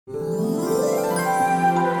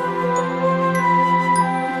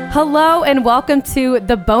Hello and welcome to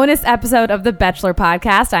the bonus episode of the Bachelor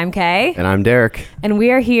Podcast. I'm Kay. And I'm Derek. And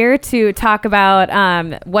we are here to talk about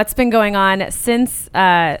what's been going on since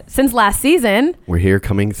last season. We're here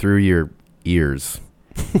coming through your ears.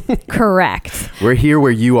 Correct. We're here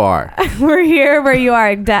where you are. We're here where you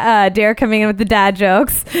are. Derek coming in with the dad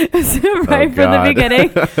jokes right from the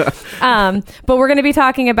beginning. But we're going to be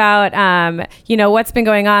talking about, what's been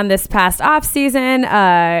going on this past off season.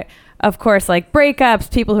 Of course, like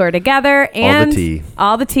breakups, people who are together, and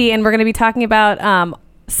all the tea. And we're going to be talking about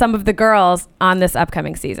some of the girls on this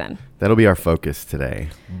upcoming season. That'll be our focus today.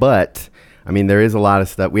 But, I mean, there is a lot of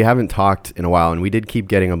stuff. We haven't talked in a while, and we did keep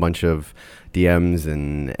getting a bunch of DMs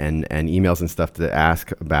and emails and stuff to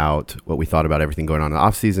ask about what we thought about everything going on in the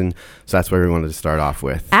off season. So that's where we wanted to start off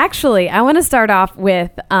with. Actually, I want to start off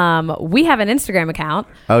with we have an Instagram account.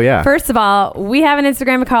 Oh, yeah. First of all, we have an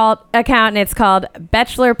Instagram account and it's called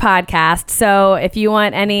Bachelor Podcast. So if you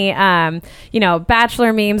want any,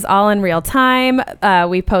 Bachelor memes all in real time,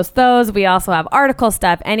 we post those. We also have article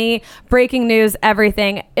stuff, any breaking news,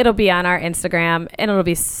 everything. It'll be on our Instagram and it'll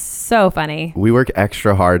be so funny. We work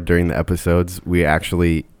extra hard during the episodes. We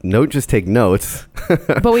actually just take notes,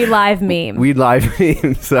 but we live meme. We live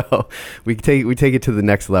meme, so we take it to the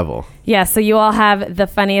next level. Yeah, so you all have the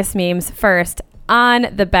funniest memes first on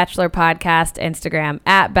the Bachelor Podcast Instagram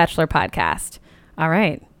at Bachelor Podcast. All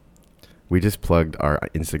right. We just plugged our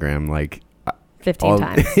Instagram like 15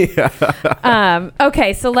 times. Yeah.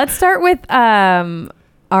 Okay, so let's start with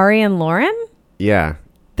Ari and Lauren. Yeah.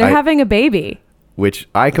 They're having a baby. Which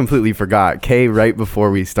I completely forgot. Kay, right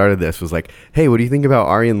before we started this, was like, hey, what do you think about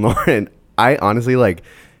Ari and Lauren? I honestly,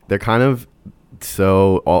 they're kind of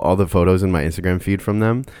so, all the photos in my Instagram feed from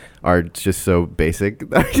them are just so basic.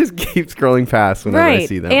 I just keep scrolling past whenever I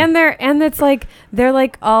see them. And they're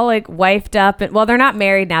all like wifed up. And, well, they're not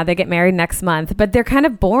married now. They get married next month. But they're kind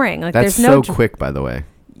of boring. Like, that's there's no so quick, by the way.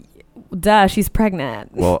 Duh, she's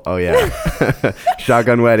pregnant. Well, oh yeah.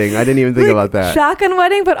 Shotgun wedding. I didn't even think about that. Shotgun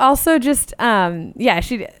wedding, but also just, I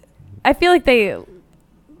feel like they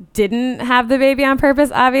didn't have the baby on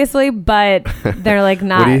purpose, obviously, but they're like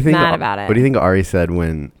not mad about it. What do you think Ari said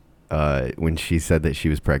when she said that she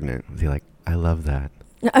was pregnant? Was he like, I love that?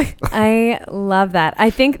 I love that.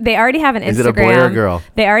 I think they already have an Instagram. Is it a boy or a girl?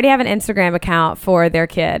 They already have an Instagram account for their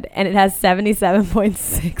kid, and it has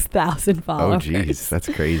 77.6 thousand followers. Oh, geez, that's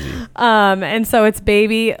crazy. And so it's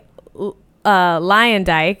baby Lion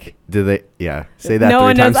Dyke. Do they? Yeah, say that. No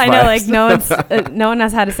one knows. I know, like no one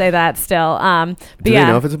knows how to say that still. Do they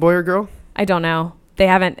know if it's a boy or girl? I don't know. They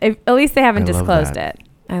haven't. At least they haven't disclosed it.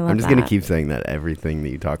 I'm just going to keep saying that everything that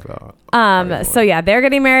you talk about. So yeah, they're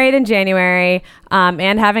getting married in January,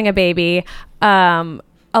 and having a baby.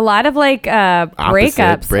 A lot of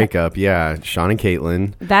breakups. Yeah. Sean and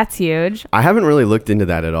Caitlyn. That's huge. I haven't really looked into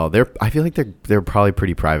that at all. I feel like they're probably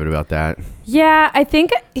pretty private about that. Yeah, I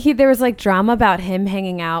think there was like drama about him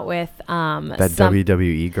hanging out with that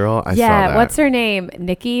WWE girl. I saw that. What's her name?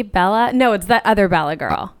 Nikki Bella? No, it's that other Bella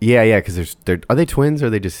girl. Yeah, because are they twins or are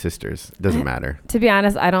they just sisters? It doesn't matter. To be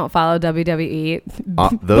honest, I don't follow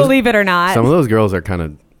WWE. Believe it or not. Some of those girls are kind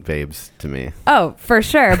of babes to me. Oh, for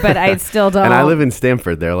sure, but I still don't. And I live in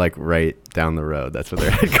Stamford. They're like right down the road. That's where their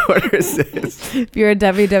headquarters is. If you're a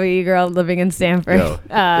WWE girl living in Stamford,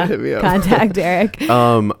 contact Derek.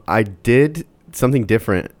 I did something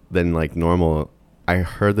different than like normal. I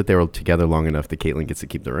heard that they were together long enough that Caitlyn gets to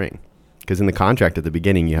keep the ring. Because in the contract at the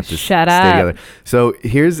beginning, you have to stay together. So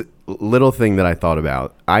here's a little thing that I thought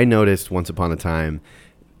about. I noticed once upon a time,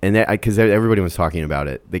 and because everybody was talking about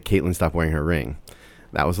it, that Caitlyn stopped wearing her ring.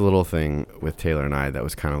 That was a little thing with Taylor and I that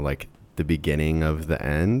was kind of like the beginning of the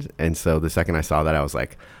end. And so the second I saw that, I was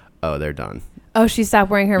like, oh, they're done. Oh, she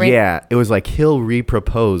stopped wearing her ring? Yeah. It was like he'll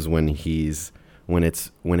re-propose when it's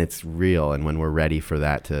real and when we're ready for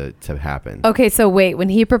that to happen. Okay, so wait, when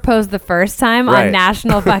he proposed the first time on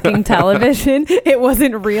national fucking television, it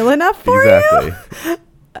wasn't real enough for you?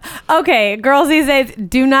 Okay, girls these days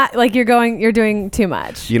do not, like, you're doing too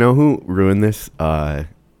much. You know who ruined this?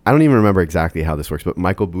 I don't even remember exactly how this works, but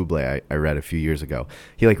Michael Bublé, I read a few years ago.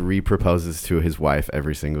 He like re-proposes to his wife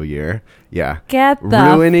every single year. Yeah. Get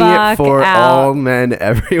the ruining fuck it for out. all men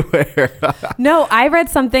everywhere. No, I read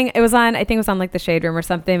something. I think it was on like the Shade Room or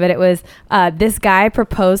something, but it was this guy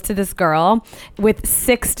proposed to this girl with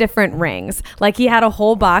 6 different rings. Like he had a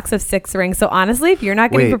whole box of 6 rings. So honestly, if you're not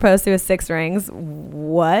getting proposed to with 6 rings,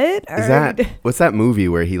 what? What's that movie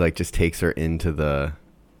where he like just takes her into the...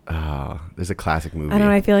 there's a classic movie. I don't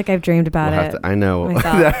know. I feel like I've dreamed about it. I know.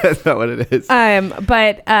 That's not what it is.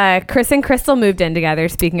 But Chris and Crystal moved in together.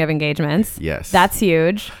 Speaking of engagements. Yes. That's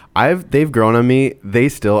huge. They've grown on me. They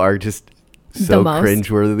still are just so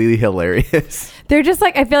cringeworthy hilarious. They're just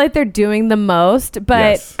like, I feel like they're doing the most,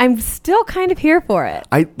 but I'm still kind of here for it.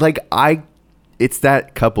 It's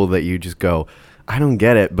that couple that you just go, I don't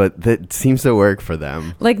get it, but that seems to work for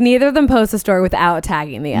them. Like neither of them post a story without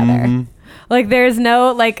tagging the other. Mm-hmm. Like there's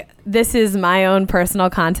no like, this is my own personal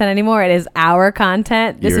content anymore. It is our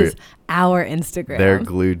content. This is our Instagram. They're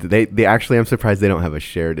glued. They actually, I'm surprised they don't have a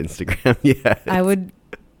shared Instagram yet. I would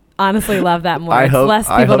honestly love that more. It's less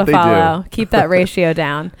people to follow. Keep that ratio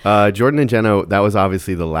down. Jordan and Jenna, that was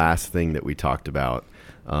obviously the last thing that we talked about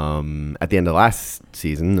at the end of last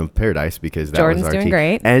season of Paradise, because that Jordan's was our doing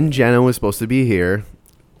great. And Jenna was supposed to be here.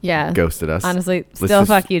 Yeah. Ghosted us. Honestly,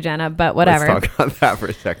 fuck you, Jenna, but whatever. Let's talk about that for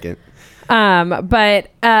a second. But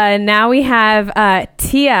now we have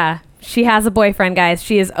Tia. She has a boyfriend, guys.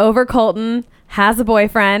 She is over Colton, has a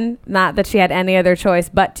boyfriend. Not that she had any other choice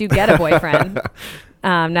but to get a boyfriend.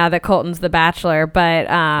 Now that Colton's the Bachelor, but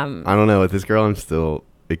I don't know. With this girl, I'm still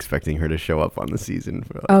expecting her to show up on the season.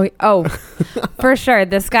 Oh, for sure.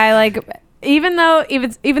 This guy, like, even though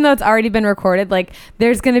it's already been recorded, like,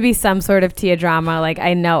 there's gonna be some sort of Tia drama. Like,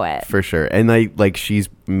 I know it for sure. And like she's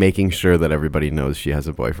making sure that everybody knows she has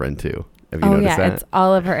a boyfriend too. Have you noticed that? It's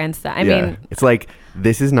all of her Insta. I mean, it's like,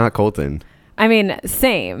 this is not Colton. I mean,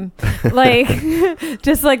 same. Like,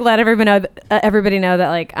 just like let everybody know that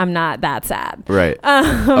like I'm not that sad. Right.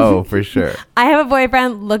 For sure. I have a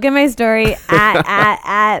boyfriend. Look at my story.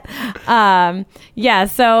 Yeah.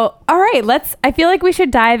 So, all right. I feel like we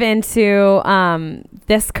should dive into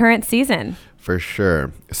this current season. For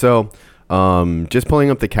sure. So, just pulling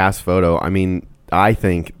up the cast photo. I mean, I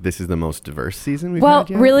think this is the most diverse season we've had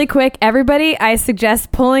yet. Really quick, everybody, I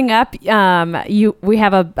suggest pulling up, we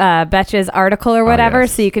have a Betches article or whatever,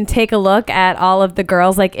 so you can take a look at all of the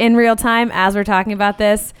girls like in real time as we're talking about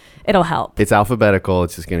this. It'll help. It's alphabetical.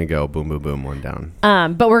 It's just going to go boom, boom, boom, one down.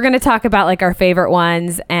 But we're going to talk about like our favorite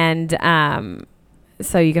ones, and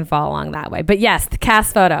so you can follow along that way. But yes, the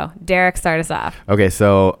cast photo. Derek, start us off. Okay,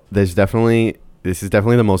 so this is definitely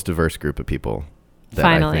the most diverse group of people.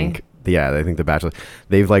 Finally. I think the Bachelor,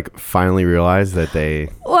 they've like finally realized that they...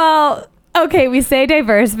 Well, okay, we say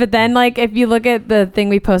diverse, but then like if you look at the thing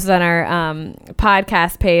we posted on our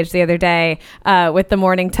podcast page the other day with the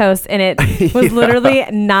morning toast, and it was literally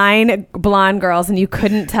 9 blonde girls, and you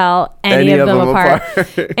couldn't tell any of them apart.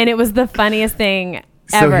 And it was the funniest thing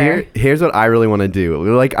ever. So here's what I really want to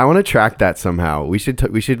do. Like, I want to track that somehow. We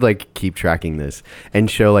should like keep tracking this and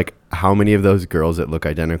show like how many of those girls that look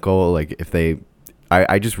identical, like if they...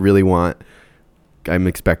 I just really I'm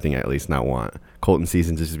expecting Colton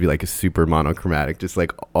season to just be like a super monochromatic, just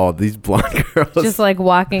like all these blonde girls. Just like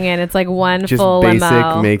walking in, it's like one just full basic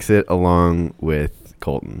limo. Makes it along with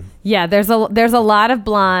Colton. Yeah, there's a lot of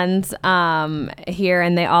blondes here,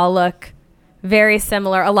 and they all look very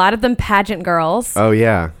similar. A lot of them pageant girls. Oh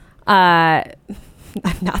yeah. I'm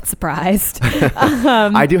not surprised.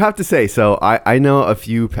 I do have to say, so I know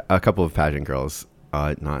a couple of pageant girls.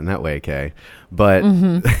 Not in that way, Kay, but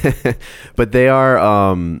but they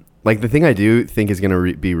are like, the thing I do think is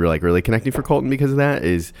gonna be really connecting for Colton because of that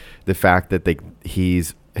is the fact that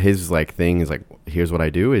his like thing is like, here's what I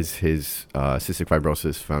do, is his cystic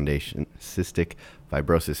fibrosis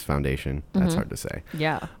foundation. That's hard to say.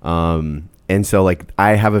 Yeah. And so like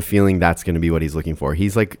I have a feeling that's gonna be what he's looking for.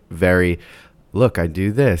 He's like look, I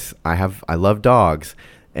do this. I love dogs,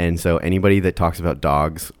 and so anybody that talks about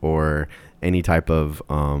dogs or any type of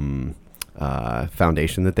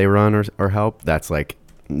foundation that they run or help, that's like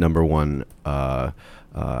number one.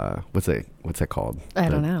 What's that called? I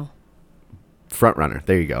don't know. Front runner.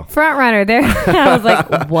 There you go. Front runner. There. I was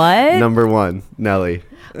like, what? Number one, Nelly.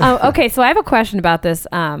 Okay, so I have a question about this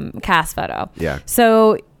cast photo. Yeah.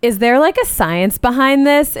 So is there like a science behind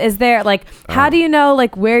this? Is there like, how do you know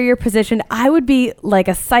like where you're positioned? I would be like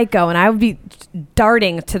a psycho, and I would be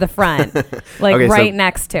darting to the front, like right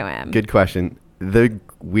next to him. Good question. The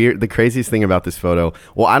craziest thing about this photo,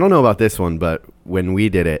 well, I don't know about this one, but when we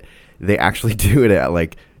did it, they actually do it at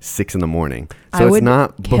like 6 a.m. So it's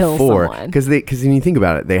not before, because when you think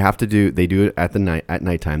about it, they do it at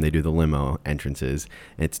nighttime. They do the limo entrances.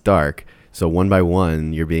 And it's dark. So one by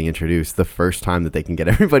one, you're being introduced. The first time that they can get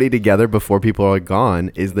everybody together before people are gone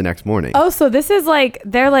is the next morning. Oh, so this is like,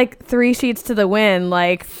 they're like 3 sheets to the wind,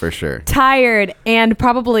 like for sure, tired and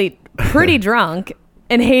probably pretty drunk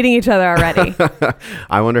and hating each other already.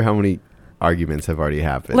 I wonder how many arguments have already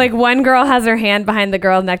happened. Like one girl has her hand behind the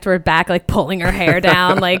girl next to her back, like pulling her hair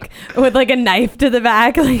down, like with like a knife to the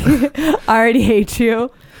back, like I already hate you.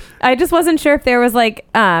 I just wasn't sure if there was like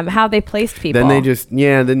how they placed people. Then they're just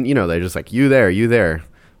like, you there,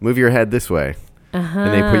 move your head this way.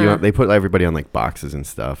 And they put everybody on like boxes and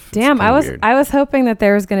stuff. Damn, I was hoping that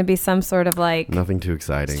there was going to be some sort of like nothing too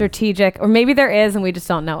exciting, strategic, or maybe there is and we just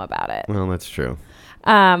don't know about it. Well, that's true.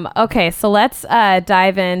 Okay, so let's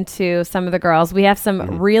dive into some of the girls. We have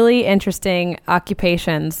some really interesting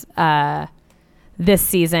occupations this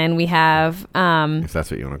season. We have if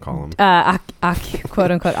that's what you want to call them,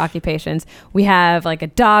 quote unquote occupations. We have like a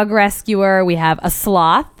dog rescuer, we have a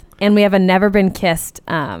sloth, and we have a never been kissed.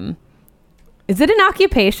 Is it an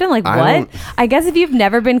occupation? Like what? I guess if you've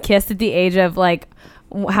never been kissed at the age of like,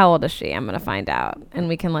 how old is she? I'm gonna find out, and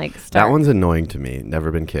we can like start. That one's annoying to me.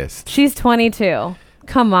 Never been kissed. She's 22.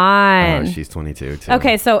 Come on. She's 22 too.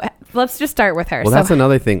 Okay, so let's just start with her. Well, that's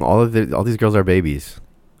another thing. All these girls are babies.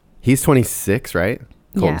 He's 26, right?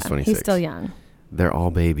 Colton's 26. He's still young. They're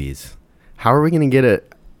all babies. How are we gonna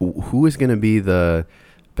get who is gonna be the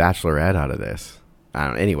bachelorette out of this? I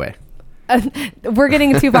don't know. Anyway. We're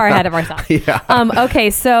getting too far ahead of ourselves. Yeah. Okay,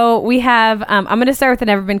 so we have, I'm going to start with the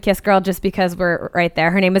Never Been Kissed girl just because we're right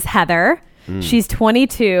there. Her name is Heather. She's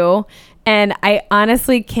 22, and I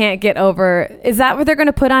honestly can't get over, is that what they're going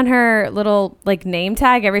to put on her little like name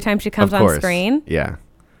tag every time she comes on screen? Yeah.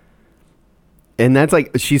 And that's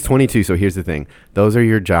like, she's 22, so here's the thing. Those are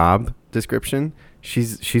your job description.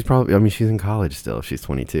 She's probably, I mean, she's in college still if she's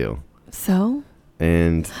 22. So?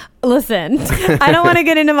 And listen, I don't want to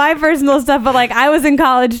get into my personal stuff, but like I was in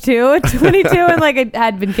college too at 22 and like I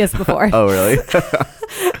had been kissed before. Oh, really?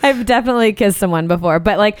 I've definitely kissed someone before,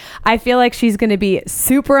 but like I feel like she's going to be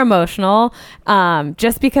super emotional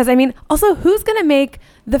just because, I mean, also who's going to make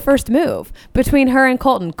the first move between her and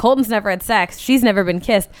Colton? Colton's never had sex. She's never been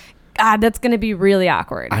kissed. God, that's going to be really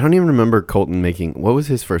awkward. I don't even remember Colton making, what was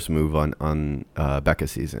his first move on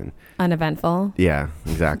Becca's season? Uneventful. Yeah,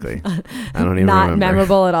 exactly. I don't even Not remember.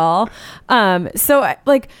 memorable at all. So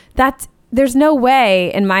like there's no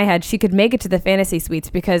way in my head she could make it to the fantasy suites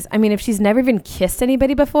because, I mean, if she's never even kissed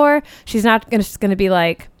anybody before, she's not just going to be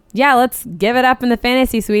like, yeah, let's give it up in the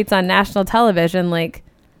fantasy suites on national television. Like,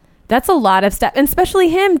 that's a lot of stuff. And especially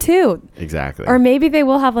him, too. Exactly. Or maybe they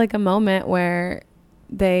will have like a moment where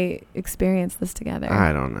they experience this together.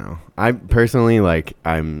 I don't know. I personally, like,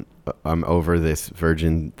 I'm over this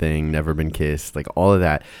virgin thing, never been kissed, like all of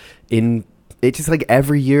that. It's just like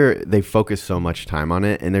every year they focus so much time on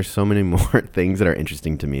it, and there's so many more things that are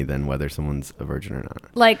interesting to me than whether someone's a virgin or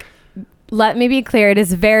not. Like, let me be clear, it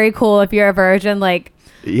is very cool if you're a virgin, like,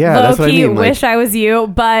 yeah, that's what I mean. Wish I was you,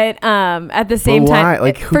 but at the same time,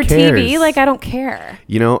 like, who for cares? TV, like, I don't care.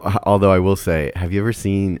 You know, although I will say, have you ever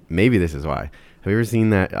seen, maybe this is why, have you ever seen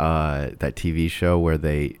that TV show where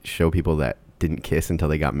they show people that didn't kiss until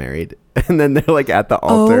they got married, and then they're like at the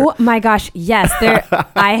altar? Oh my gosh, yes,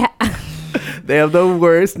 they have the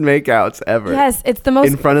worst makeouts ever. Yes, it's the most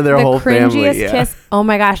in front of their whole family. Yeah. Kiss. Oh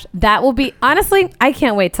my gosh, that will be, honestly, I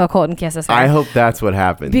can't wait till Colton kisses her. I hope that's what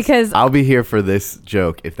happens, because I'll be here for this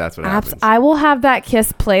joke if that's what happens. I will have that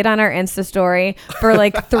kiss played on our Insta story for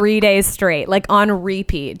like 3 days straight, like on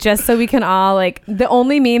repeat, just so we can all, like, the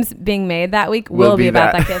only memes being made that week will be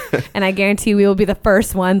about that kiss, and I guarantee we will be the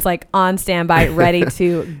first ones like on standby, ready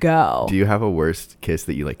to go. Do you have a worst kiss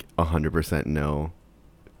that you like 100% know?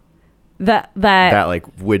 That like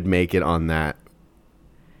would make it on that?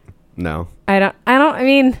 No, I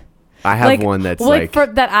mean, I have like, one that's like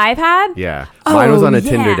that I've had. Yeah, mine was on a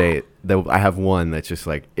Tinder date. I have one that's just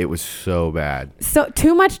like, it was so bad. So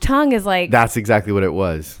too much tongue is like, that's exactly what it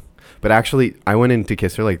was. But actually, I went in to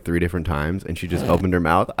kiss her like 3 different times, and she just opened her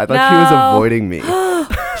mouth. I thought she was avoiding me.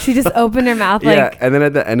 She just opened her mouth. Like, yeah, and then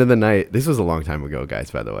at the end of the night, this was a long time ago,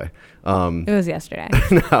 guys, by the way. It was yesterday.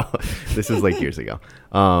 No, this was like years ago.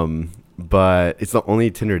 But it's the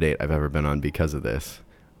only Tinder date I've ever been on because of this.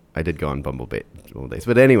 I did go on Bumble dates.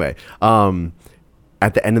 But anyway,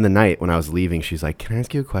 at the end of the night when I was leaving, she's like, "Can I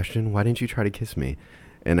ask you a question? Why didn't you try to kiss me?"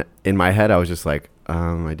 And in my head, I was just like,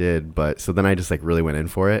 I did. But so then I just like really went in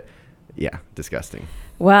for it. Yeah, disgusting.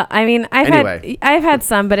 Well, I mean, I've had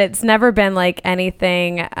some, but it's never been like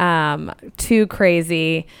anything too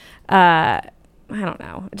crazy. I don't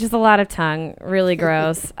know. Just a lot of tongue. Really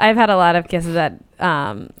gross. I've had a lot of kisses that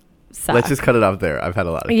suck. Let's just cut it off there. I've had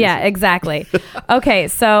a lot of kisses. Yeah, exactly. Okay,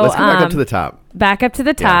 so let's go back up to the top. Back up to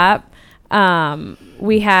the top. Yeah.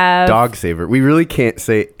 We have Dog Saver. We really can't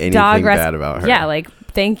say anything bad about her. Yeah, like,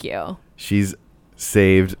 thank you. She's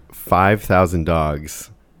saved 5,000 dogs.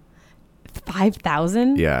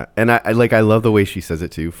 5,000? Yeah, and I love the way she says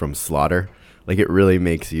it too, from slaughter. Like, it really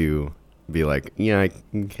makes you be like, yeah, I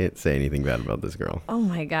can't say anything bad about this girl. Oh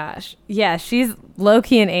my gosh. Yeah, she's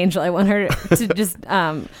low-key an angel. I want her to just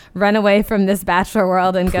run away from this bachelor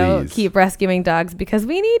world and go keep rescuing dogs because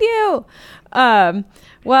we need you.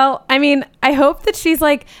 Well, I mean, I hope that she's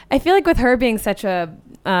like, I feel like with her being such a,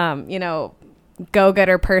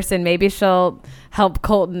 go-getter person, maybe she'll help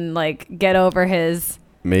Colton like get over his.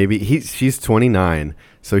 Maybe she's 29,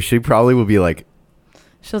 so she probably will be like,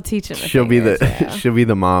 she'll teach him. She'll be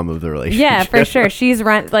the mom of the relationship. Yeah, for sure.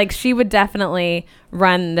 She would definitely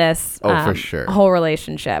run this for sure. whole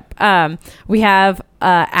relationship. We have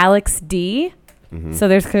Alex D. Mm-hmm. So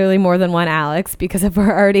there's clearly more than one Alex because if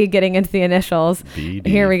we're already getting into the initials. BD.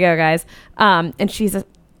 Here we go, guys. And she's a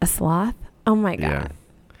sloth. Oh my God.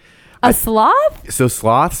 Yeah. Sloth? So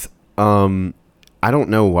sloths, I don't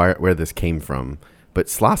know where this came from. But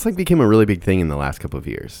sloths like became a really big thing in the last couple of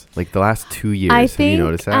years. Like the last 2 years. I think, have you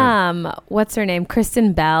noticed that? What's her name?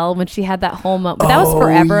 Kristen Bell, when she had that whole moment. That was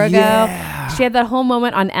forever ago. She had that whole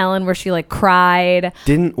moment on Ellen where she like cried.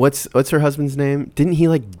 What's her husband's name? Didn't he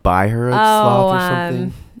like buy her a sloth or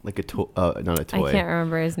something? Like a toy, not a toy. I can't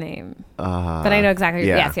remember his name. But I know exactly.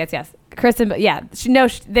 Yeah. Yes. Kristen, yeah.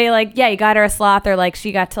 You got her a sloth, or like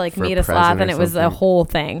she got to like meet a sloth, and it was a whole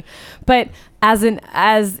thing. But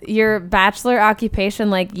as your bachelor occupation,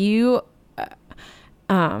 like you,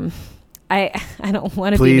 I don't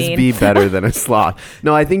want to be mean. Please be better than a sloth.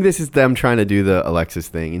 No, I think this is them trying to do the Alexis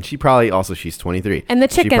thing, and she's 23, and the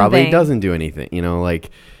chicken thing. She probably doesn't do anything. Like.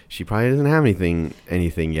 She probably doesn't have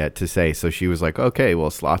anything yet to say. So she was like, okay, well,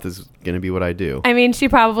 sloth is going to be what I do. I mean, she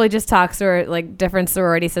probably just talks to her like different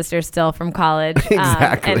sorority sisters still from college.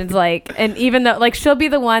 Exactly. And it's like, and even though like she'll be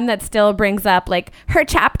the one that still brings up like her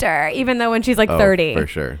chapter, even though when she's like 30. For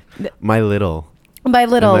sure. My little. By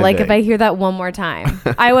little, like if I hear that one more time.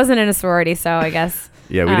 I wasn't in a sorority, so I guess.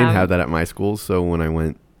 Yeah, we didn't have that at my school. So when I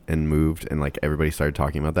went and moved and like everybody started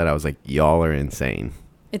talking about that, I was like, y'all are insane.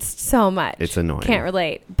 It's so much. It's annoying. Can't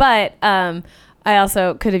relate. But I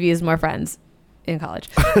also could have used more friends in college.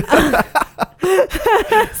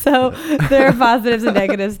 So there are positives and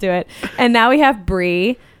negatives to it. And now we have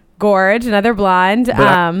Bree Gorge, another blonde.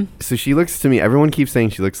 So she looks to me, everyone keeps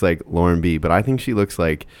saying she looks like Lauren B, but I think she looks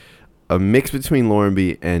like a mix between Lauren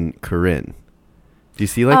B and Corinne. Do you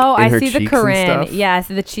see like in her cheeks and stuff? Yeah, I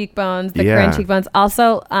see the cheekbones, Corinne cheekbones.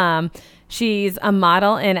 Also, she's a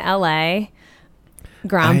model in LA.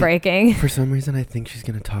 Groundbreaking. For some reason, I think she's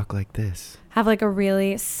going to talk like this. Have like a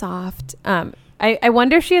really soft... I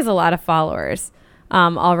wonder if she has a lot of followers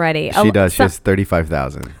already. She does. She has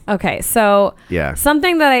 35,000. Okay, so... Yeah.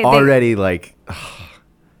 Something that I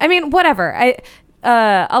mean, whatever.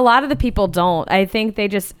 A lot of the people don't. I think they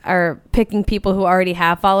just are picking people who already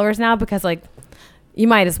have followers now because like, you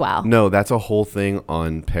might as well. No, that's a whole thing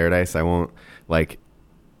on Paradise. I won't... Like,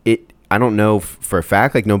 it... I don't know for a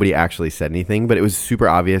fact, like nobody actually said anything, but it was super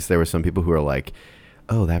obvious. There were some people who were like,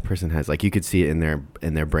 oh, that person has, like, you could see it in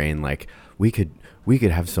their brain. Like we could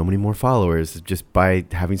have so many more followers just by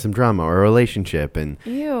having some drama or a relationship. And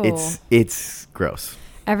Ew. it's gross.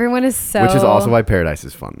 Everyone is so, which is also why Paradise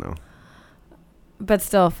is fun though. But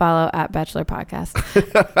still follow at Bachelor Podcast.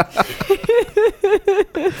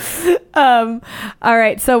 All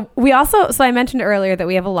right. So I mentioned earlier that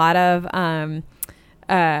we have a lot of,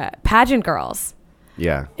 pageant girls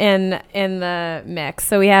in the mix.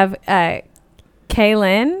 So we have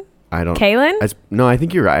Kaylin. No, I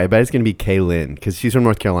think you're right. I bet it's gonna be Kaylin because she's from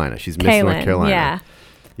North Carolina. She's Miss North Carolina.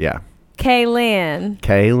 Yeah.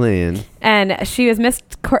 Kaylin. And she was Miss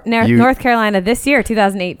North Carolina this year,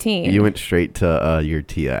 2018. You went straight to your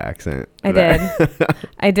Tia accent. I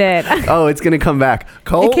did. Oh, it's gonna come back.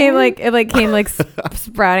 It came like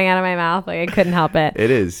sprouting out of my mouth. Like I couldn't help it.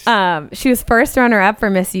 It is. She was first runner-up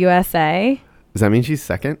for Miss USA. Does that mean she's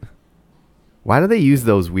second? Why do they use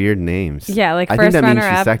those weird names? Yeah, like I first think that runner-up.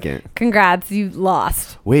 Means she's second. Congrats, you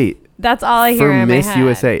lost. Wait. That's all I hear in my head. For Miss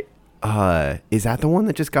USA. Is that the one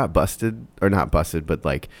that just got busted? Or not busted, but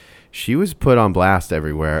like she was put on blast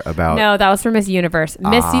everywhere about... No, that was for Miss Universe.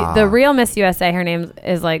 The real Miss USA, her name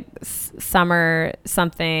is like Summer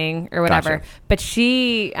something or whatever. Gotcha. But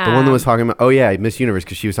she... the one that was talking about... Miss Universe,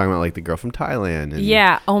 because she was talking about like the girl from Thailand. And,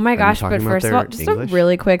 yeah. Oh my gosh. But first of all, just English? A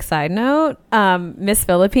really quick side note. Miss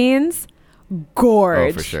Philippines,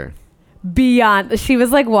 gorge. Oh, for sure. Beyond. She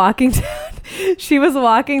was like walking down... She was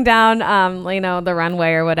walking down, the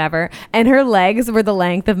runway or whatever, and her legs were the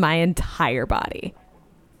length of my entire body.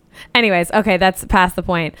 Anyways, okay, that's past the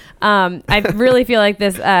point. I really feel like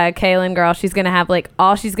this Kaylin girl, she's going to have like,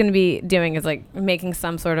 all she's going to be doing is like making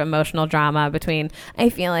some sort of emotional drama between, I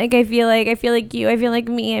feel like you, I feel like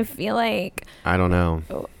me, I feel like... I don't know.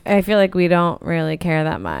 I feel like we don't really care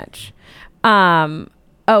that much.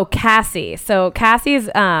 Cassie. So Cassie's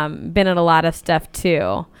been in a lot of stuff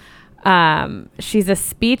too. She's a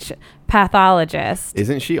speech pathologist.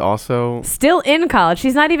 Isn't she also still in college?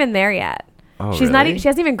 She's not even there yet. Oh, she's really? She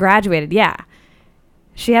hasn't even graduated. Yeah.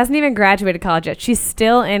 She hasn't even graduated college yet. She's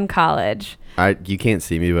still in college. You can't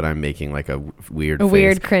see me, but I'm making like a weird face.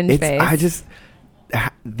 Weird cringe face.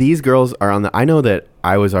 These girls are on the, I know that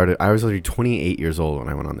I was already 28 years old when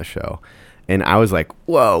I went on the show, and I was like,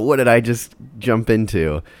 whoa, what did I just jump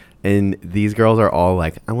into? And these girls are all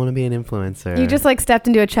like, I want to be an influencer. You just like stepped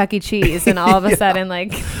into a Chuck E. Cheese, and all of a sudden,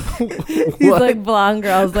 like, these like blonde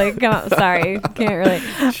girls, like, come on, sorry, can't really.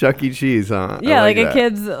 Chuck E. Cheese, huh? Yeah, like a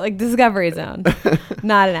kid's like Discovery Zone,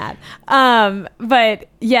 not an ad. But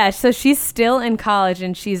yeah, so she's still in college,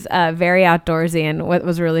 and she's very outdoorsy. And what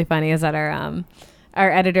was really funny is that our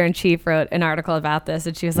editor-in-chief wrote an article about this,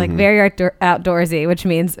 and she was like, very outdoorsy, which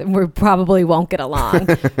means we probably won't get along.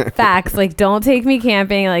 Facts, like, don't take me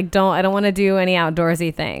camping. Like, I don't want to do any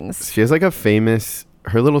outdoorsy things. She has like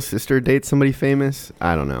her little sister dates somebody famous.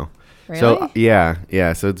 I don't know. Really? So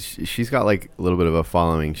yeah. So she's got like a little bit of a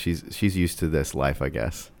following. She's used to this life, I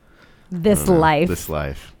guess. This life.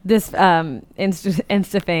 This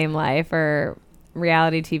Insta fame life or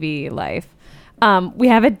reality TV life. We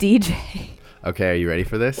have a DJ. Okay, are you ready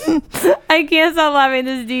for this? I can't stop laughing.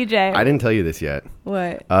 This DJ. I didn't tell you this yet.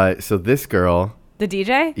 What? So this girl. The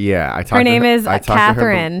DJ? Yeah, her name is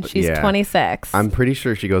Catherine. She's 26. I'm pretty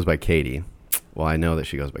sure she goes by Katie. Well, I know that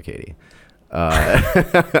she goes by Katie.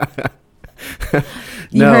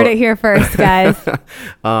 You heard it here first, guys.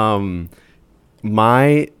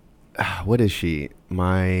 What is she?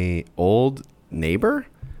 My old neighbor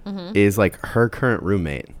is like her current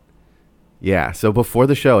roommate. Yeah, so before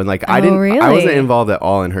the show, and like I wasn't involved at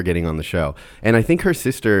all in her getting on the show. And I think her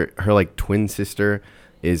sister, her like twin sister,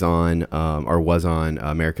 is on or was on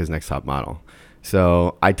America's Next Top Model.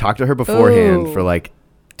 So I talked to her beforehand for like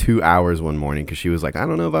 2 hours one morning because she was like, I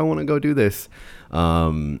don't know if I want to go do this.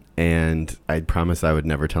 And I promised I would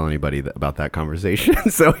never tell anybody about that conversation.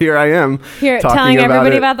 So here I am. Telling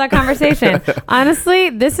everybody about that conversation. Honestly,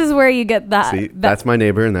 this is where you get that. See, that's my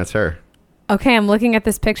neighbor and that's her. Okay, I'm looking at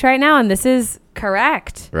this picture right now, and this is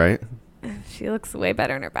correct. Right? She looks way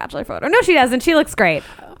better in her bachelor photo. No, she doesn't. She looks great.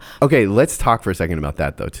 Okay, let's talk for a second about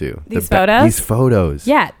that, though, too. These photos? These photos.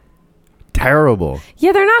 Yeah. Terrible.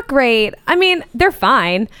 Yeah, they're not great. I mean, they're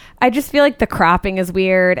fine. I just feel like the cropping is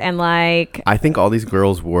weird, and like... I think all these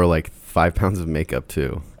girls wore like 5 pounds of makeup,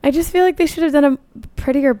 too. I just feel like they should have done a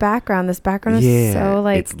prettier background. This background is so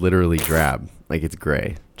like... It's literally drab. Like, it's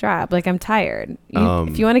gray. Drab. Like, I'm tired.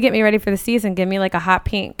 If you want to get me ready for the season, give me like a hot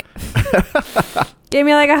pink. Give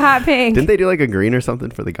me like a hot pink. Didn't they do like a green or something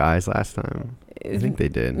for the guys last time? I think they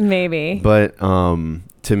did. Maybe. But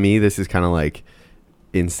to me, this is kind of like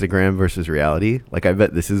Instagram versus reality. Like, I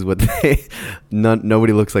bet this is what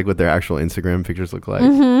nobody looks like what their actual Instagram pictures look like.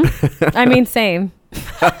 Mm-hmm. I mean, same.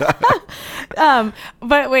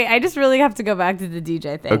 But wait, I just really have to go back to the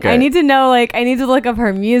DJ thing. Okay. I need to know, like, I need to look up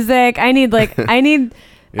her music. I need to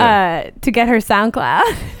get her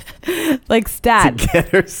SoundCloud, like stat. To get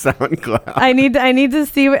her SoundCloud. I need to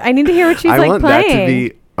see. I need to hear what she's like playing. I want that to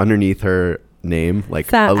be underneath her name,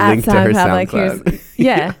 like a link to her SoundCloud. Like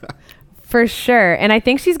yeah, for sure. And I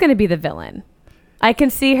think she's going to be the villain. I can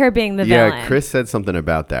see her being the villain. Yeah, Chris said something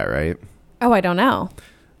about that, right? Oh, I don't know.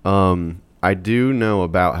 I do know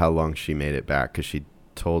about how long she made it back because she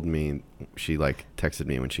told me, she like texted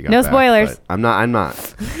me when she got back. No spoilers. I'm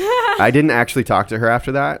not. I didn't actually talk to her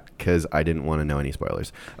after that because I didn't want to know any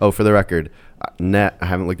spoilers. Oh, for the record, I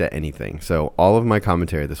haven't looked at anything. So all of my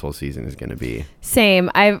commentary this whole season is going to be... Same.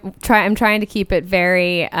 I'm trying to keep it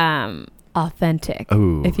very authentic,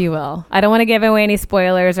 if you will. I don't want to give away any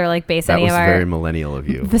spoilers or like base any of our... That was very millennial of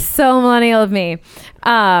you. So millennial of me.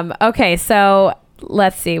 Okay, so...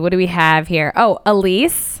 Let's see. What do we have here? Oh,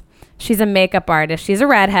 Elise. She's a makeup artist. She's a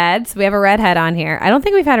redhead. So we have a redhead on here. I don't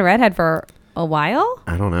think we've had a redhead for a while.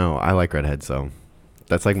 I don't know. I like redheads, so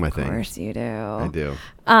that's like my thing. Of course you do. I do.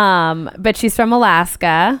 But she's from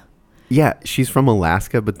Alaska. Yeah, she's from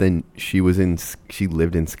Alaska, but then she lived in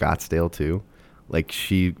Scottsdale too. Like,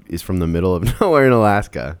 she is from the middle of nowhere in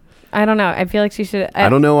Alaska. I don't know. I feel like she should... I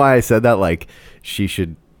don't know why I said that. Like, she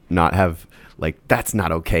should not have... Like, that's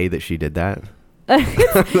not okay that she did that.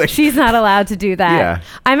 Like, she's not allowed to do that. Yeah.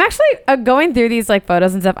 I'm actually going through these like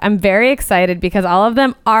photos and stuff. I'm very excited because all of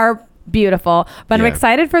them are beautiful. But I'm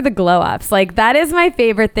excited for the glow ups. Like that is my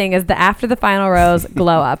favorite thing is the after the final rose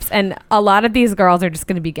glow ups. And a lot of these girls are just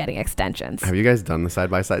going to be getting extensions. Have you guys done the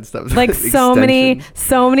side-by-side stuff? Like so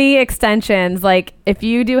many extensions. Like if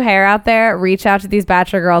you do hair out there, reach out to these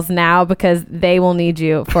Bachelor girls now because they will need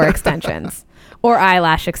you for extensions or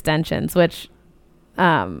eyelash extensions, which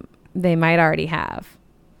they might already have.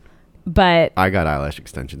 But I got eyelash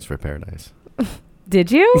extensions for Paradise.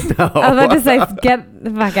 Did you? No. I was about to say, get the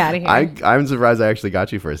fuck out of here. I'm surprised I actually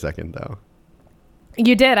got you for a second, though.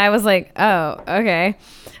 You did. I was like, oh, okay.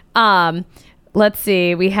 Let's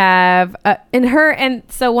see. We have and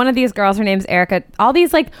so one of these girls, her name's Erica. All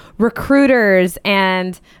these like recruiters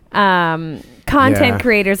and content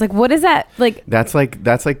creators. Like, what is that like? That's like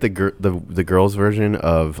the girls' version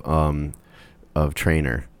of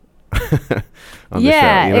trainer. On the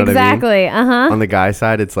show, you know exactly. What I mean? On the guy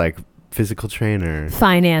side, it's like physical trainer,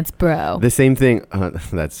 finance bro. The same thing.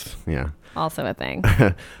 That's also a thing.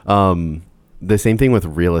 The same thing with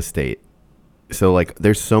real estate. So like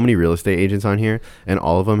there's so many real estate agents on here and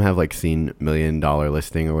all of them have like seen $1 Million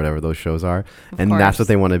Listing or whatever those shows are. And that's what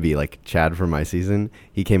they want to be. Like Chad from My Season,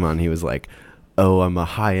 he came on, he was like, oh, I'm a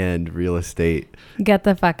high-end real estate. Get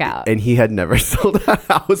the fuck out. And he had never sold a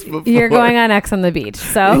house before. You're going on X on the Beach.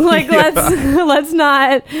 So like let's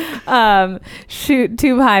not shoot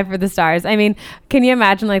too high for the stars. I mean, can you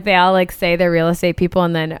imagine like they all like say they're real estate people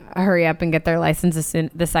and then hurry up and get their license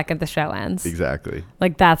the second the show ends? Exactly.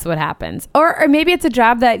 Like that's what happens. Or maybe it's a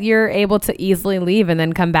job that you're able to easily leave and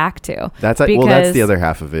then come back to. That's like, well, that's the other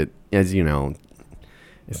half of it. As you know,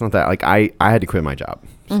 it's not that like I had to quit my job.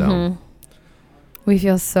 So mm-hmm. We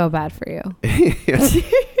feel so bad for you.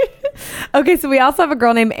 Okay, so we also have a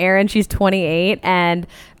girl named Erin. She's 28 and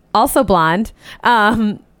also blonde.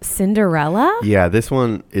 Cinderella? Yeah, this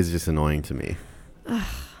one is just annoying to me.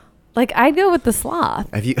 Like, I'd go with the sloth.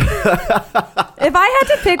 Have you? If I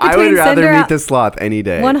had to pick between I would rather Cinderella, meet the sloth any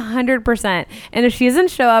day. 100%. And if she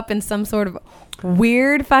doesn't show up in some sort of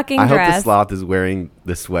weird fucking dress. I hope the sloth is wearing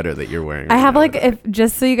the sweater that you're wearing. I have like, if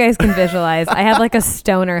just so you guys can visualize, I have like a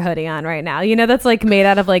stoner hoodie on right now. You know, that's like made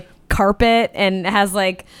out of like carpet and has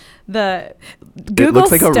like the Google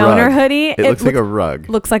like stoner hoodie. It looks like a rug.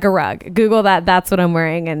 Looks like a rug. Google that. That's what I'm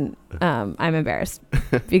wearing. And I'm embarrassed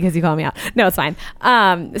because you call me out. No, it's fine.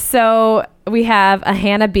 So we have a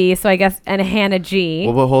Hannah B. So I guess, and a Hannah G.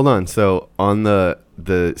 Well, but hold on. So on the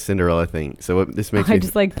Cinderella thing. So what this makes me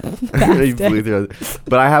just like but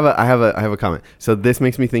I have a comment. So this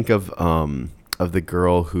makes me think of the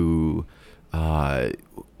girl who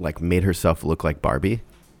like made herself look like Barbie.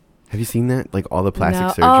 Have you seen that? Like all the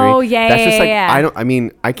plastic surgery. Oh yeah. That's just like yeah. I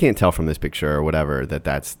mean I can't tell from this picture or whatever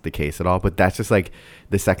that's the case at all. But that's just like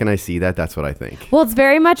the second I see that's what I think. Well, it's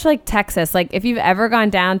very much like Texas. Like if you've ever gone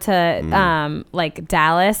down to like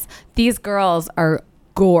Dallas, these girls are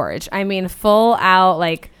gorge. I mean, full out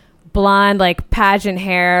like blonde, like pageant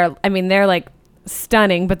hair. I mean, they're like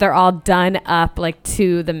stunning, but they're all done up like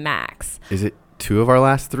to the max. Is it 2 of our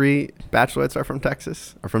last 3 bachelorettes are from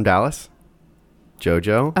Texas or from Dallas?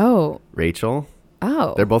 JoJo. Oh. Rachel.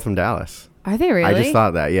 Oh. They're both from Dallas. Are they really? I just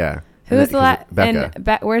thought that, yeah. Who's the last? Becca.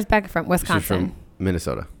 And where's Becca from? Wisconsin. She's from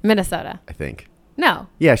Minnesota. Minnesota. I think. No.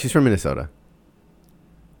 Yeah, she's from Minnesota.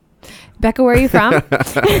 Becca, where are you from?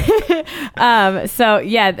 So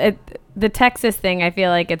yeah, the Texas thing, I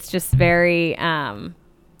feel like it's just very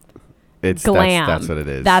it's glam. That's what it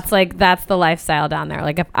is. That's the lifestyle down there.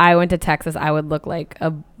 Like if I went to Texas, I would look like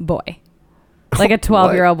a boy. Like a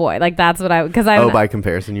 12-year-old boy. Like that's what by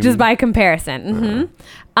comparison, you just mean? by comparison.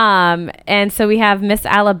 Mm-hmm. And so we have Miss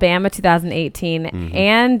Alabama 2018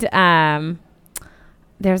 and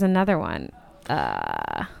there's another one.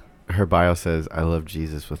 Her bio says, I love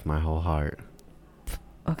Jesus with my whole heart.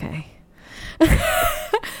 Okay.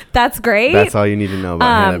 That's great. That's all you need to know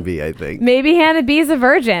about Hannah B, I think. Maybe Hannah B is a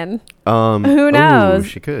virgin. Who knows?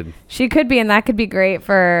 She could. She could be, and that could be great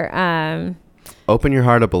for... Open your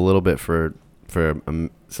heart up a little bit for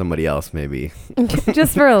somebody else, maybe.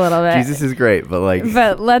 Just for a little bit. Jesus is great, but like...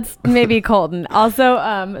 But let's maybe Colton.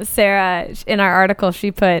 Also, Sarah, in our article,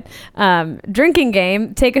 she put, drinking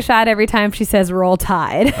game, take a shot every time she says roll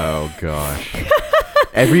tide. Oh, gosh.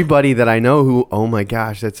 Everybody that I know who... Oh, my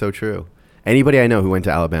gosh, that's so true. Anybody I know who went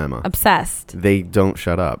to Alabama. Obsessed. They don't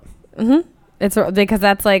shut up. Mm-hmm. It's because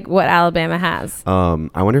that's like what Alabama has.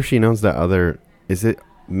 I wonder if she knows that other... Is it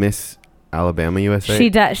Miss... Alabama USA? She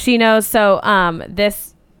does. She knows. So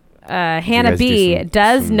this Hannah B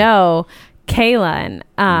does know Kaylin,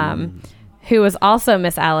 who was also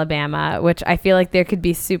Miss Alabama, which I feel like there could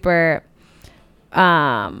be super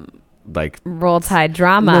like roll tide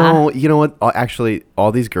drama. No, you know what? Actually,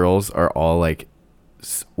 all these girls are all like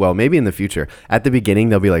well, maybe in the future. At the beginning,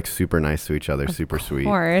 they'll be like super nice to each other, super sweet. Of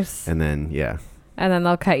course. And then, yeah. And then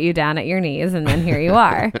they'll cut you down at your knees, and then here you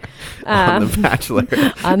are. On The Bachelor.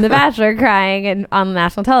 On The Bachelor, crying on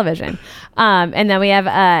national television. And then we have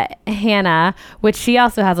Hannah, which she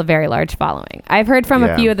also has a very large following. I've heard from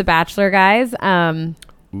a few of The Bachelor guys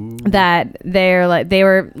that they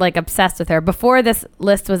were like obsessed with her. Before this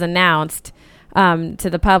list was announced to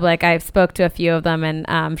the public, I spoke to a few of them,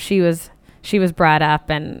 and she was brought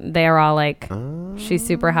up, and they were all like, she's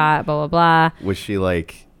super hot, blah, blah, blah. Was she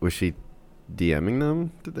DMing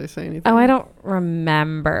them? Did they say anything? Oh, I don't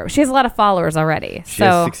remember. She has a lot of followers already. She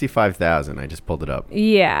has 65,000. I just pulled it up.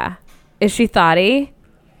 Yeah. Is she thotty?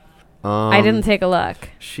 I didn't take a look.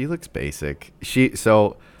 She looks basic.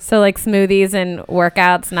 So like smoothies and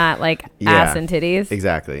workouts, not like ass and titties.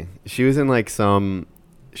 Exactly. She was in some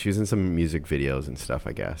music videos and stuff,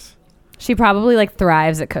 I guess. She probably like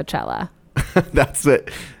thrives at Coachella.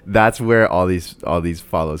 That's where all these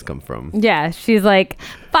follows come from. Yeah, she's like,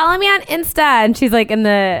 follow me on Insta, and she's like in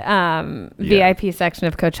the VIP section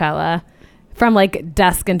of Coachella from like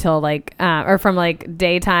dusk until like or from like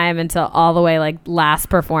daytime until all the way like last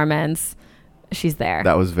performance. She's there.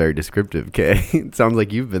 That was very descriptive, Kay. It sounds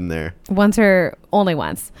like you've been there. Once or only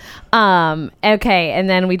once. Okay, and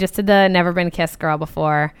then we just did the Never Been Kissed girl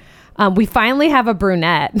before. We finally have a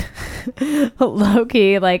brunette.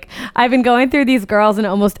 Low-key, like I've been going through these girls and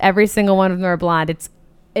almost every single one of them are blonde.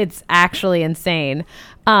 It's actually insane.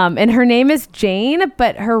 And her name is Jane,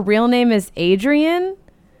 but her real name is Adrienne.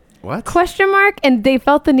 What? Question mark? And they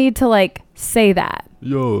felt the need to like say that.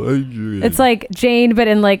 Yo, Adrienne. It's like Jane, but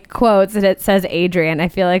in like quotes, and it says Adrienne. I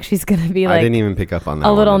feel like she's gonna be like I didn't even pick up on that.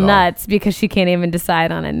 A little nuts because she can't even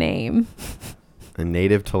decide on a name. A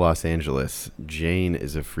native to Los Angeles, Jane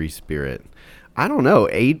is a free spirit. I don't know.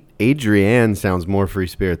 Adrienne sounds more free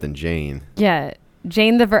spirit than Jane. Yeah.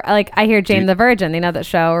 Jane I hear Jane the Virgin. You know that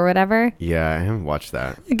show or whatever? Yeah, I haven't watched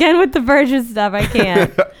that. Again with the Virgin stuff, I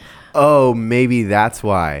can't. Oh, maybe that's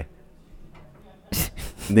why.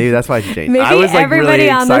 Maybe that's why it's Jane. Maybe I was like really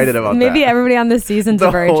excited about that. Maybe everybody on this season's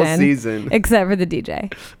a virgin. The whole season. Except for the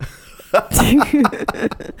DJ.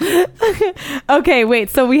 Okay, wait.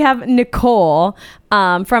 So we have Nicole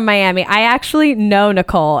from Miami. I actually know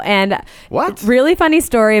Nicole, and what? Really funny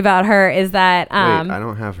story about her is that wait, I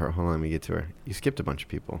don't have her. Hold on, let me get to her. You skipped a bunch of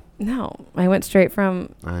people. No, I went straight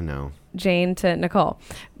from I know Jane to Nicole.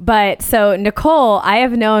 But so Nicole, I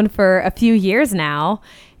have known for a few years now.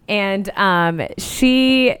 And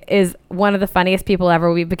she is one of the funniest people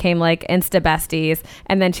ever. We became like Insta besties.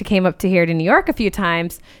 And then she came up here to New York a few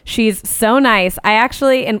times. She's so nice.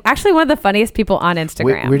 Actually one of the funniest people on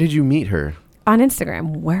Instagram. Where did you meet her? On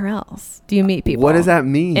Instagram. Where else do you meet people? What does that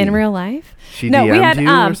mean? In real life? She DM'd you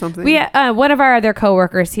or something? We had, one of our other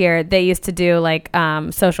coworkers here, they used to do like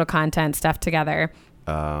social content stuff together.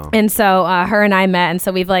 And so her and I met, and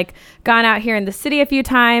so we've like gone out here in the city a few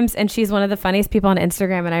times, and she's one of the funniest people on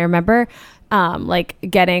Instagram. And I remember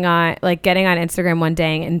getting on Instagram one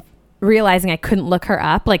day and realizing I couldn't look her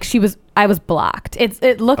up. Like I was blocked.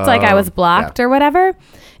 It looked like I was blocked or whatever.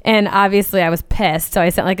 And obviously I was pissed. So I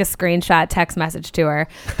sent like a screenshot text message to her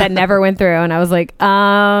that never went through. And I was like,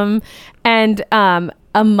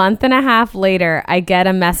 a month and a half later, I get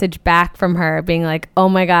a message back from her being like, oh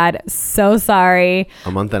my God, so sorry.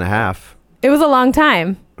 A month and a half? It was a long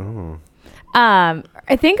time. Oh.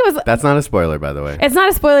 I think it was... That's not a spoiler, by the way. It's not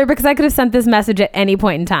a spoiler because I could have sent this message at any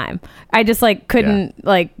point in time. I just like couldn't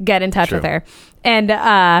like get in touch with her. And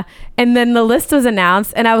then the list was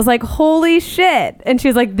announced and I was like, holy shit. And she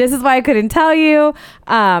was like, this is why I couldn't tell you.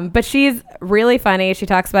 But she's really funny. She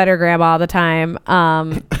talks about her grandma all the time.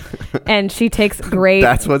 And she takes great...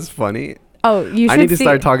 That's what's funny. Oh, you should I need to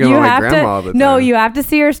start talking about my grandma all the time. No, you have to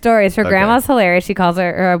see her stories. Her grandma's hilarious. She calls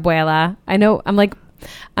her abuela. I know. I'm like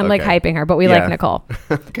hyping her, but we like Nicole.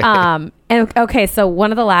 Okay. And okay, so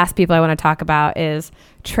one of the last people I want to talk about is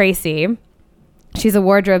Tracy. She's a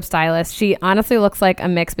wardrobe stylist. She honestly looks like a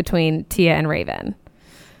mix between Tia and Raven.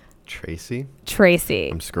 Tracy.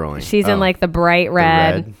 I'm scrolling. She's in like the bright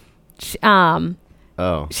red. She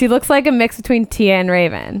looks like a mix between Tia and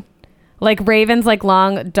Raven. Like Raven's like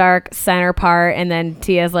long, dark center part, and then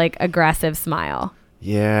Tia's like aggressive smile.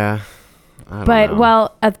 Yeah. I don't know.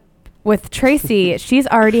 With Tracy, she's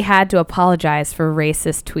already had to apologize for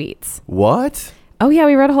racist tweets. What? Oh, yeah,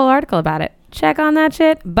 we wrote a whole article about it. Check on that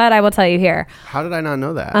shit. But I will tell you here. How did I not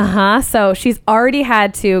know that? So she's already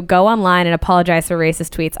had to go online and apologize for racist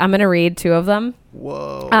tweets. I'm going to read two of them.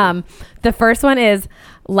 Whoa. The first one is,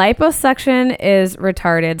 liposuction is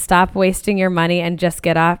retarded. Stop wasting your money and just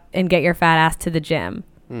get off and get your fat ass to the gym.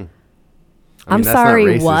 I'm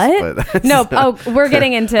sorry, racist, what? No, we're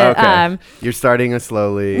getting into... Okay. You're starting us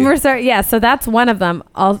slowly. Yeah, so that's one of them.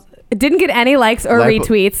 It didn't get any likes or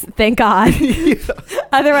retweets, thank God.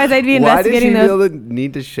 Otherwise, I'd be investigating those. Why did you feel the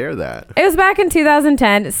need to share that? It was back in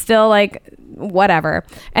 2010, still like... whatever.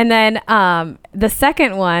 And then the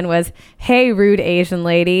second one was, hey, rude Asian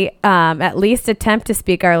lady, at least attempt to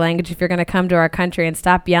speak our language if you're going to come to our country, and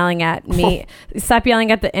stop yelling at me. Stop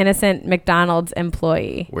yelling at the innocent McDonald's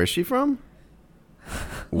employee. Where's she from?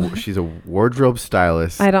 She's a wardrobe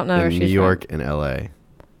stylist. I don't know in New York and LA.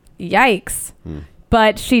 Yikes.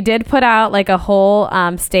 But she did put out like a whole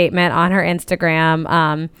statement on her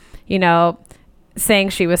Instagram, saying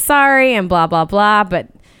she was sorry and blah, blah, blah. But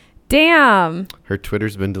damn. Her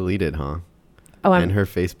Twitter's been deleted, huh? Oh, and her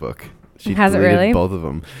Facebook. She has deleted it really? both of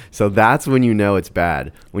them. So that's when you know it's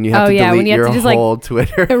bad. When you have to delete your whole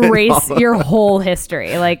Twitter. Erase your whole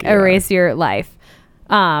history. Erase your life.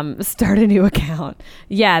 Start a new account.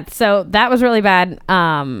 Yeah, so that was really bad.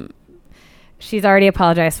 She's already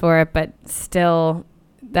apologized for it, but still,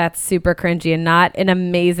 that's super cringy and not an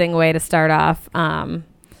amazing way to start off the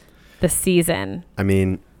season. I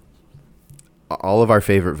mean, all of our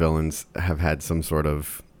favorite villains have had some sort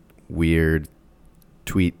of weird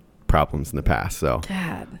tweet problems in the past. So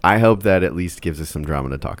God. I hope that at least gives us some drama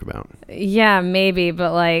to talk about. Yeah, maybe,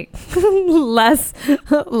 but less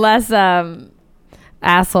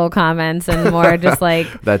asshole comments and more just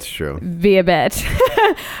that's true. Be a bitch.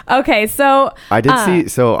 Okay, so I did see.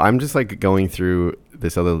 So I'm just going through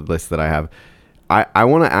this other list that I have. I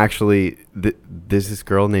want to actually. There's this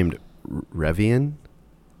girl named Ravian.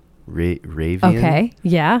 Ravian. Okay.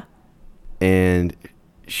 Yeah. And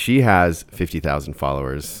she has 50,000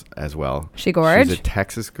 followers as well. She gorge? She's a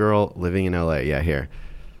Texas girl living in LA. Yeah, here.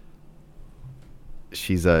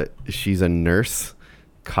 She's a nurse,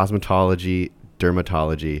 cosmetology,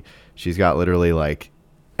 dermatology. She's got literally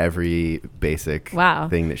every basic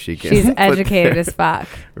thing that she can. She's educated as fuck.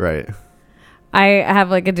 Right. I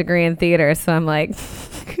have a degree in theater, so I'm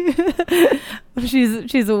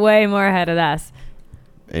she's way more ahead of us.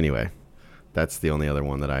 Anyway, that's the only other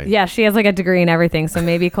one that I... Yeah, she has a degree in everything, so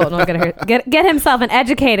maybe Colton will get himself an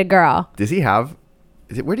educated girl. Does he have...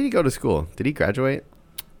 where did he go to school? Did he graduate?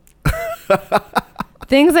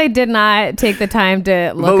 Things I did not take the time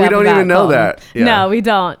to look up. But we don't even know Colton. that. Yeah. No, we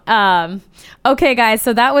don't. Okay, guys,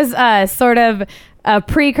 so that was sort of a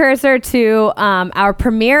precursor to our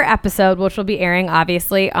premiere episode, which will be airing,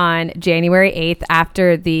 obviously, on January 8th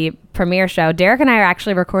after the premiere show. Derek and I are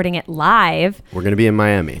actually recording it live. We're going to be in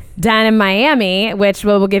Miami. Down in Miami, which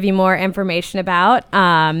we'll give you more information about.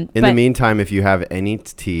 In the meantime, if you have any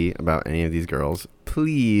tea about any of these girls,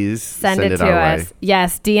 please send it to us. Way.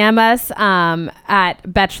 Yes, DM us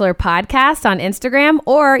at Bachelor Podcast on Instagram,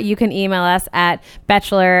 or you can email us at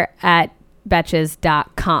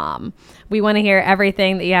bachelor@betches.com. We want to hear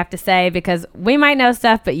everything that you have to say, because we might know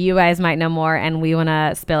stuff, but you guys might know more, and we want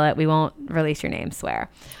to spill it. We won't release your name, swear.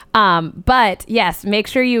 But yes, make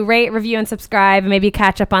sure you rate, review, and subscribe. Maybe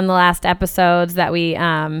catch up on the last episodes that we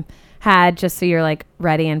had, just so you're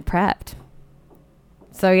ready and prepped.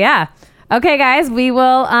 So yeah. Okay, guys, we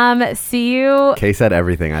will see you. Kay said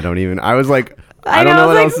everything. I was I don't know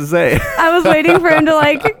what else to say. I was waiting for him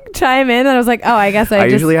to chime in, and I was like, oh, I guess I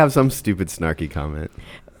usually have some stupid snarky comment.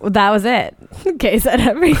 Well, that was it. Kay said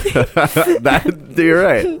everything. You're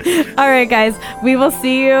right. All right, guys, we will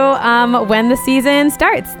see you when the season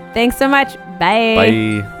starts. Thanks so much. Bye.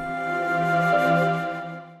 Bye.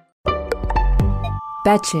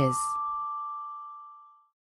 Betches.